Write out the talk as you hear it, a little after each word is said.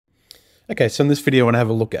Okay, so in this video, I want to have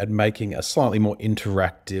a look at making a slightly more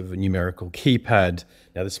interactive numerical keypad.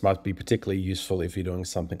 Now, this might be particularly useful if you're doing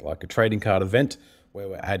something like a trading card event where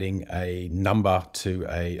we're adding a number to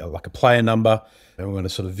like a player number, and we're going to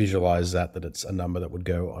sort of visualize that it's a number that would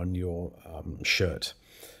go on your shirt.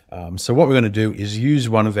 So what we're going to do is use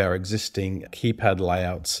one of our existing keypad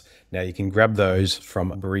layouts. Now, you can grab those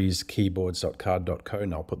from breezekeyboards.card.co,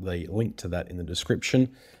 and I'll put the link to that in the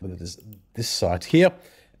description. There's this site here,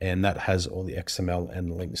 and that has all the XML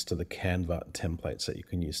and links to the Canva templates that you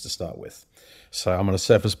can use to start with. So I'm on a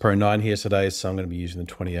Surface Pro 9 here today, so I'm going to be using the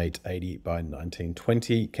 2880 by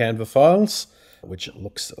 1920 Canva files, which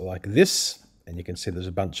looks like this. And you can see there's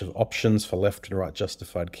a bunch of options for left and right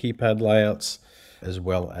justified keypad layouts, as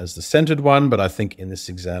well as the centered one. But I think in this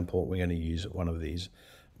example, we're going to use one of these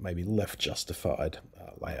maybe left justified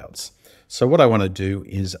layouts. So what I want to do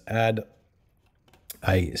is add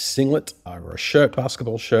a singlet or a shirt,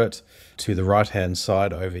 basketball shirt, to the right-hand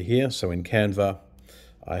side over here. So in Canva,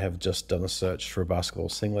 I have just done a search for a basketball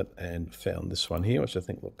singlet and found this one here, which I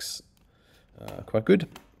think looks quite good.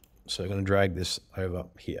 So I'm going to drag this over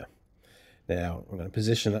here. Now, I'm going to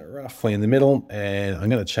position it roughly in the middle, and I'm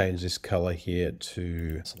going to change this color here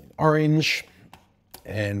to something orange.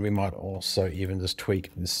 And we might also even just tweak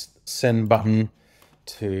this send button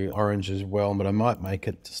to orange as well, but I might make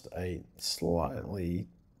it just a slightly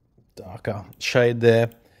darker shade there,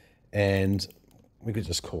 and we could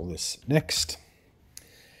just call this next.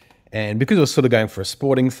 And because we're sort of going for a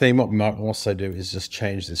sporting theme, what we might also do is just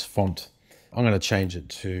change this font. I'm going to change it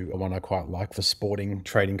to one I quite like for sporting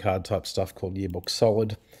trading card type stuff called Yearbook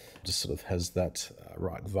Solid. Just sort of has that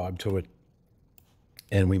right vibe to it.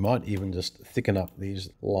 And we might even just thicken up these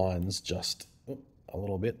lines just a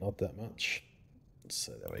little bit, not that much.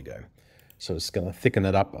 So there we go. So it's going to thicken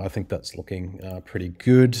it up. I think that's looking pretty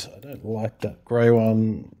good. I don't like that grey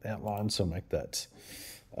one outline, so I'll make that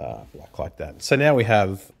black like that. So now we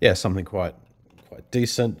have, something quite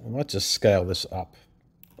decent. I might just scale this up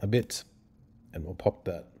a bit, and we'll pop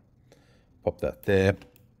that there.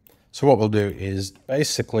 So what we'll do is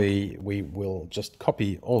basically we will just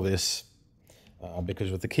copy all this because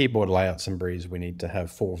with the keyboard layouts in Breeze, we need to have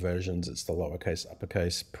 4 versions. It's the lowercase,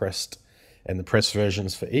 uppercase, pressed, and the press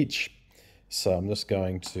versions for each. So I'm just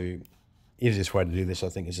going to, easiest way to do this, I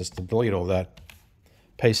think, is just to delete all that,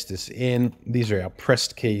 paste this in. These are our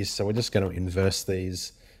pressed keys, so we're just going to inverse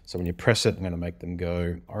these. So when you press it, I'm going to make them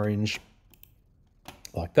go orange,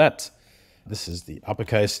 like that. This is the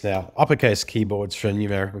uppercase. Now, uppercase keyboards for a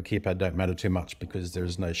numerical keypad don't matter too much because there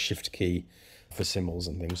is no shift key for symbols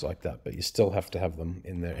and things like that, but you still have to have them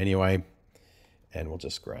in there anyway. And we'll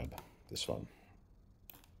just grab this one.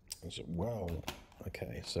 Well,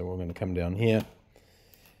 okay, so we're going to come down here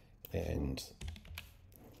and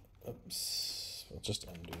oops, I'll just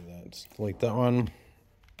undo that, delete that one.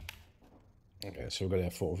 Okay, so we've got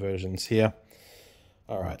our 4 versions here.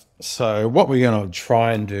 All right, so what we're going to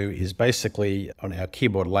try and do is basically on our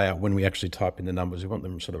keyboard layout, when we actually type in the numbers, we want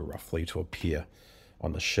them sort of roughly to appear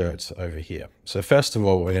on the shirts over here. So first of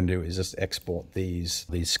all, what we're going to do is just export these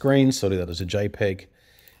screens. So I'll do that as a JPEG,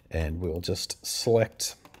 and we'll just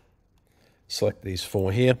select these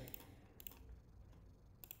 4 here.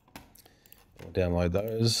 We'll download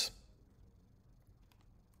those,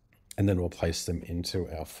 and then we'll place them into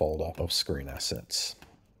our folder of screen assets.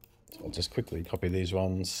 So I'll just quickly copy these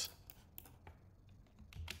ones.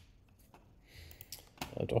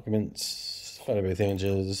 Documents, photo booth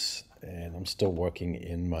images, and I'm still working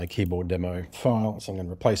in my keyboard demo file, so I'm going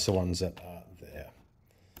to replace the ones that are there.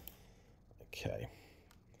 Okay.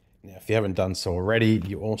 Now, if you haven't done so already,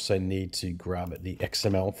 you also need to grab the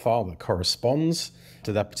XML file that corresponds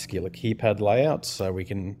to that particular keypad layout, so we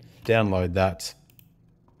can download that.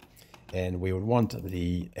 And we would want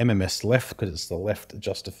the MMS left because it's the left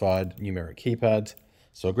justified numeric keypad.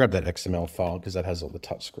 So I'll grab that XML file because that has all the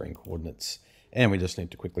touchscreen coordinates. And we just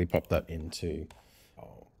need to quickly pop that into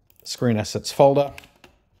our screen assets folder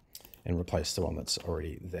and replace the one that's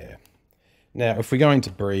already there. Now, if we go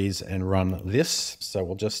into Breeze and run this, so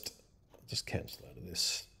we'll just cancel out of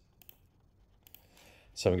this.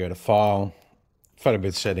 So we go to File, Photo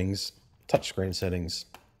Booth Settings, Touchscreen Settings,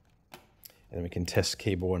 and then we can test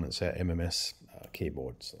keyboard, and it's our MMS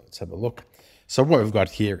keyboard. So let's have a look. So what we've got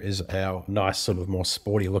here is our nice sort of more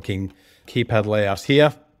sporty looking keypad layout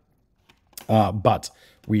here. But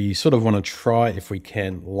we sort of want to try if we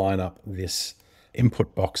can line up this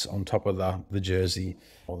input box on top of the jersey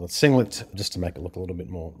or the singlet just to make it look a little bit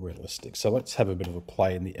more realistic. So let's have a bit of a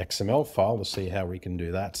play in the XML file to see how we can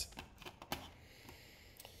do that.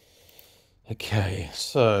 Okay,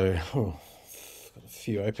 so got a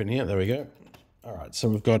few open here. There we go. All right, so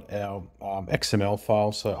we've got our XML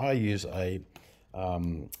file. So I use a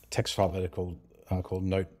text file editor called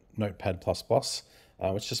Notepad++,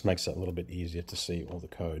 which just makes it a little bit easier to see all the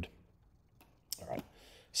code. All right,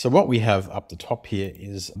 so what we have up the top here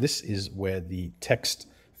is this is where the text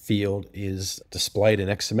field is displayed in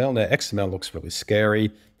XML. Now, XML looks really scary.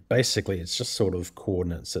 Basically, it's just sort of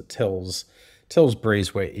coordinates. It tells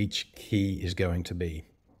Breeze where each key is going to be.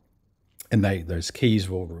 And those keys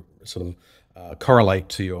will sort of correlate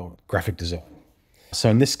to your graphic design. So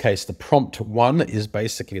in this case, the prompt 1 is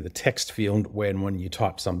basically the text field when you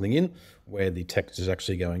type something in, where the text is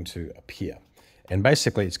actually going to appear. And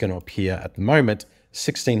basically, it's going to appear at the moment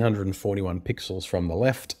 1641 pixels from the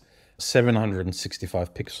left,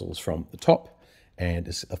 765 pixels from the top, and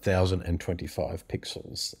it's 1025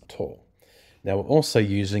 pixels tall. Now, we're also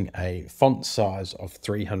using a font size of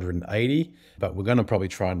 380, but we're going to probably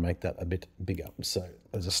try and make that a bit bigger. So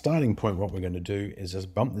as a starting point, what we're going to do is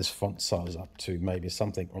just bump this font size up to maybe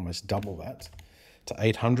something almost double that, to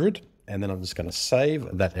 800. And then I'm just going to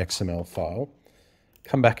save that XML file,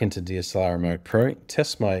 come back into DSLR Remote Pro,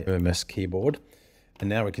 test my MMS keyboard, and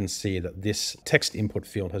now we can see that this text input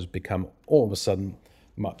field has become all of a sudden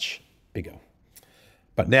much bigger.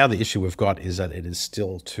 But now the issue we've got is that it is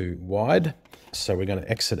still too wide. So we're going to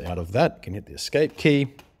exit out of that. You can hit the escape key.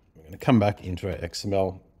 We're going to come back into our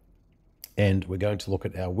XML and we're going to look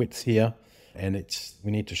at our width here, and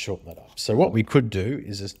we need to shorten that up. So what we could do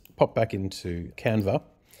is just pop back into Canva,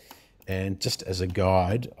 and just as a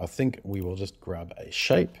guide, I think we will just grab a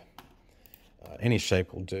shape. Any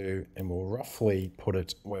shape will do, and we'll roughly put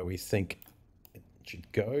it where we think it should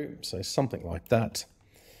go. So something like that.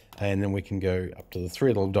 And then we can go up to the 3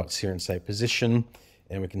 little dots here and say position,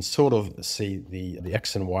 and we can sort of see the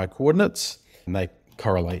X and Y coordinates, and they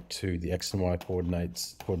correlate to the X and Y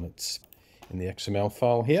coordinates in the XML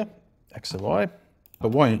file here, X and Y. But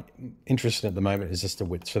what I'm interested in at the moment is just the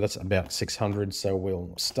width. So that's about 600. So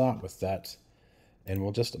we'll start with that, and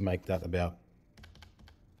we'll just make that about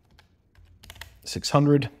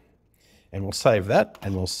 600, and we'll save that,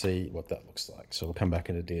 and we'll see what that looks like. So we'll come back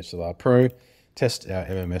into DSLR Pro, test our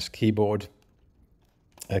MMS keyboard.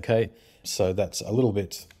 Okay, so that's a little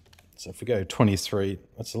bit, so if we go 23,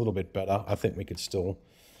 that's a little bit better. I think we could still,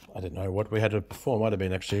 I don't know what we had before, it might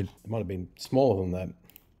have been smaller than that.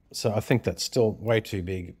 So I think that's still way too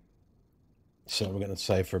big. So we're going to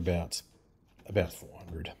say for about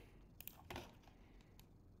 400.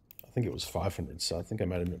 I think it was 500, so I think I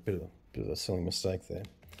made a bit of a silly mistake there.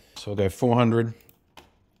 So we'll go 400.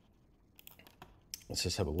 Let's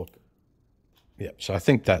just have a look. Yeah, so I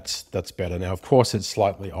think that's better. Now, of course, it's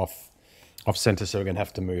slightly off center, so we're going to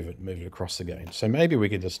have to move it across again. So maybe we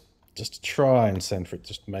could just try and center it,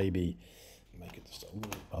 just maybe make it just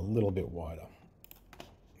a little bit wider.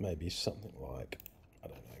 Maybe something like, I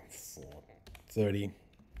don't know, 430.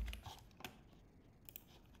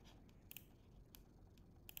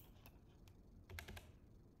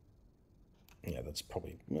 Yeah, that's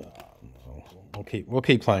probably, we'll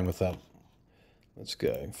keep playing with that. Let's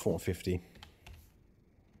go 450.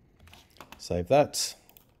 Save that.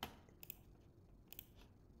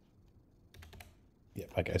 Yeah,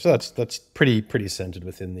 okay, so that's pretty centered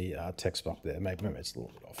within the text box there. Maybe it's a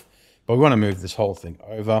little bit off. But we want to move this whole thing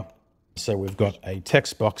over. So we've got a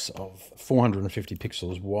text box of 450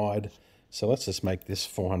 pixels wide. So let's just make this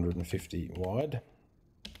 450 wide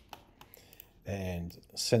and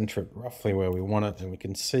center it roughly where we want it. And we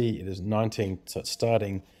can see it is so it's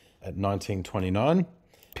starting at 1929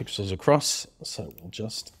 pixels across. So we'll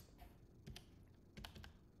just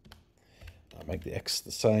make the X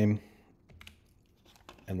the same,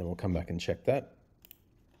 and then we'll come back and check that.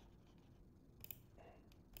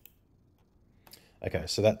 Okay,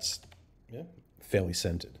 so that's fairly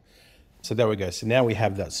centered. So there we go. So now we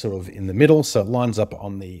have that sort of in the middle, so it lines up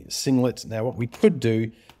on the singlet. Now what we could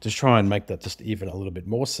do to try and make that just even a little bit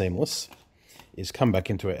more seamless is come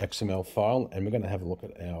back into our XML file, and we're going to have a look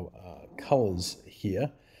at our colors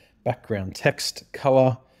here. Background text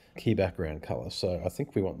color, key background color. So I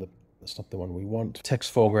think we want that's not the one we want.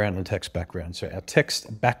 Text foreground and text background. So our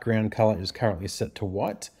text background color is currently set to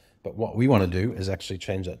white, but what we want to do is actually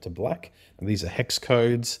change that to black. And these are hex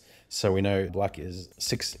codes. So we know black is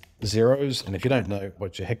 6 zeros. And if you don't know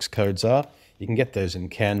what your hex codes are, you can get those in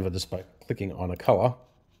Canva just by clicking on a color.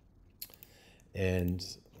 And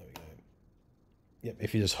there we go. Yep,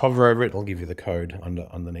 if you just hover over it, it'll give you the code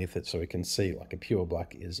underneath it. So we can see like a pure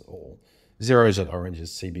black is all zeros, and orange is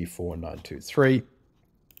CB4923.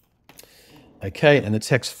 Okay, and the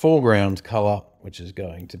text foreground color, which is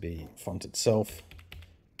going to be font itself,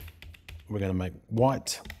 we're going to make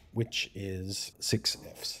white, which is 6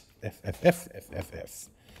 Fs. FFF.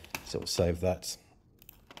 So we'll save that.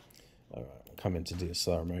 All right, we'll come into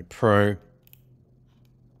DSLR Remote Pro.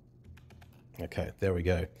 Okay, there we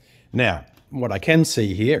go. Now, what I can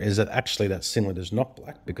see here is that actually that singlet is not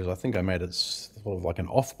black because I think I made it sort of like an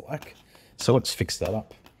off black. So let's fix that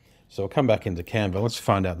up. So we'll come back into Canva. Let's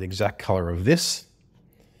find out the exact color of this.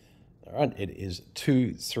 All right, it is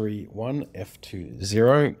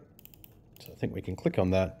 231F20. So I think we can click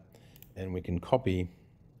on that and we can copy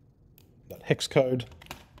that hex code.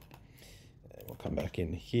 And we'll come back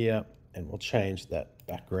in here and we'll change that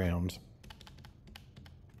background.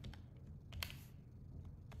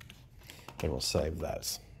 And we'll save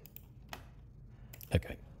that.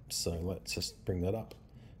 Okay, so let's just bring that up.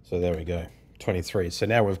 So there we go, 23. So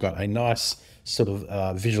now we've got a nice sort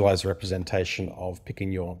of visualized representation of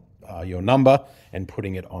picking your number and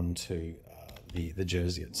putting it onto the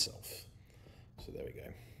jersey itself. So there we go.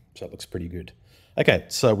 So it looks pretty good. Okay,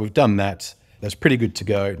 so we've done that. That's pretty good to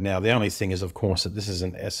go. Now, the only thing is, of course, that this is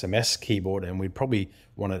an SMS keyboard and we probably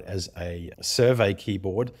want it as a survey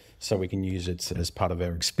keyboard so we can use it as part of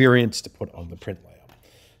our experience to put on the print layer.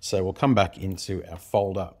 So we'll come back into our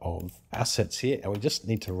folder of assets here and we just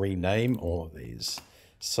need to rename all of these.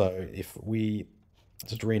 So if we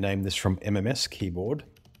just rename this from MMS keyboard,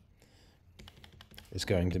 it's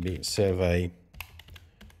going to be survey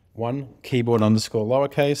 1 keyboard underscore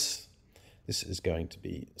lowercase. This is going to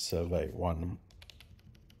be survey 1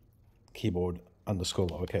 keyboard underscore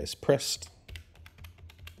lowercase pressed.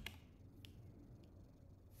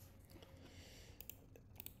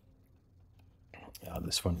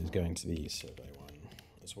 This one is going to be survey 1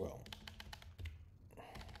 as well.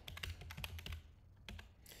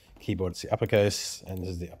 Keyboard is the uppercase and this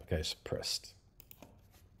is the uppercase pressed.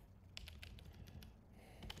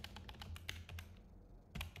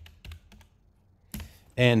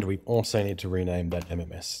 And we also need to rename that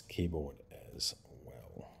MMS keyboard as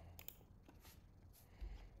well.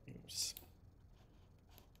 Oops.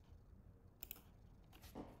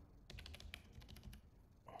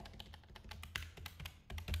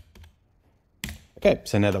 Okay,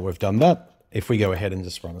 so now that we've done that, if we go ahead and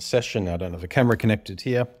just run a session, now I don't have a camera connected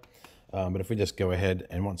here, but if we just go ahead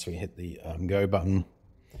and once we hit the go button,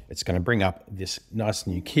 it's going to bring up this nice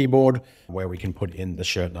new keyboard where we can put in the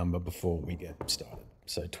shirt number before we get started.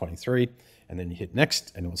 So 23, and then you hit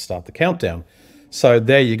next and it will start the countdown. So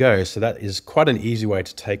there you go. So that is quite an easy way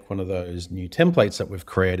to take one of those new templates that we've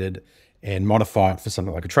created and modify it for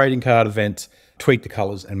something like a trading card event, tweak the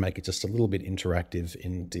colors and make it just a little bit interactive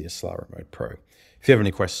in DSLR Remote Pro. If you have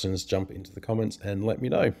any questions, jump into the comments and let me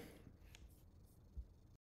know.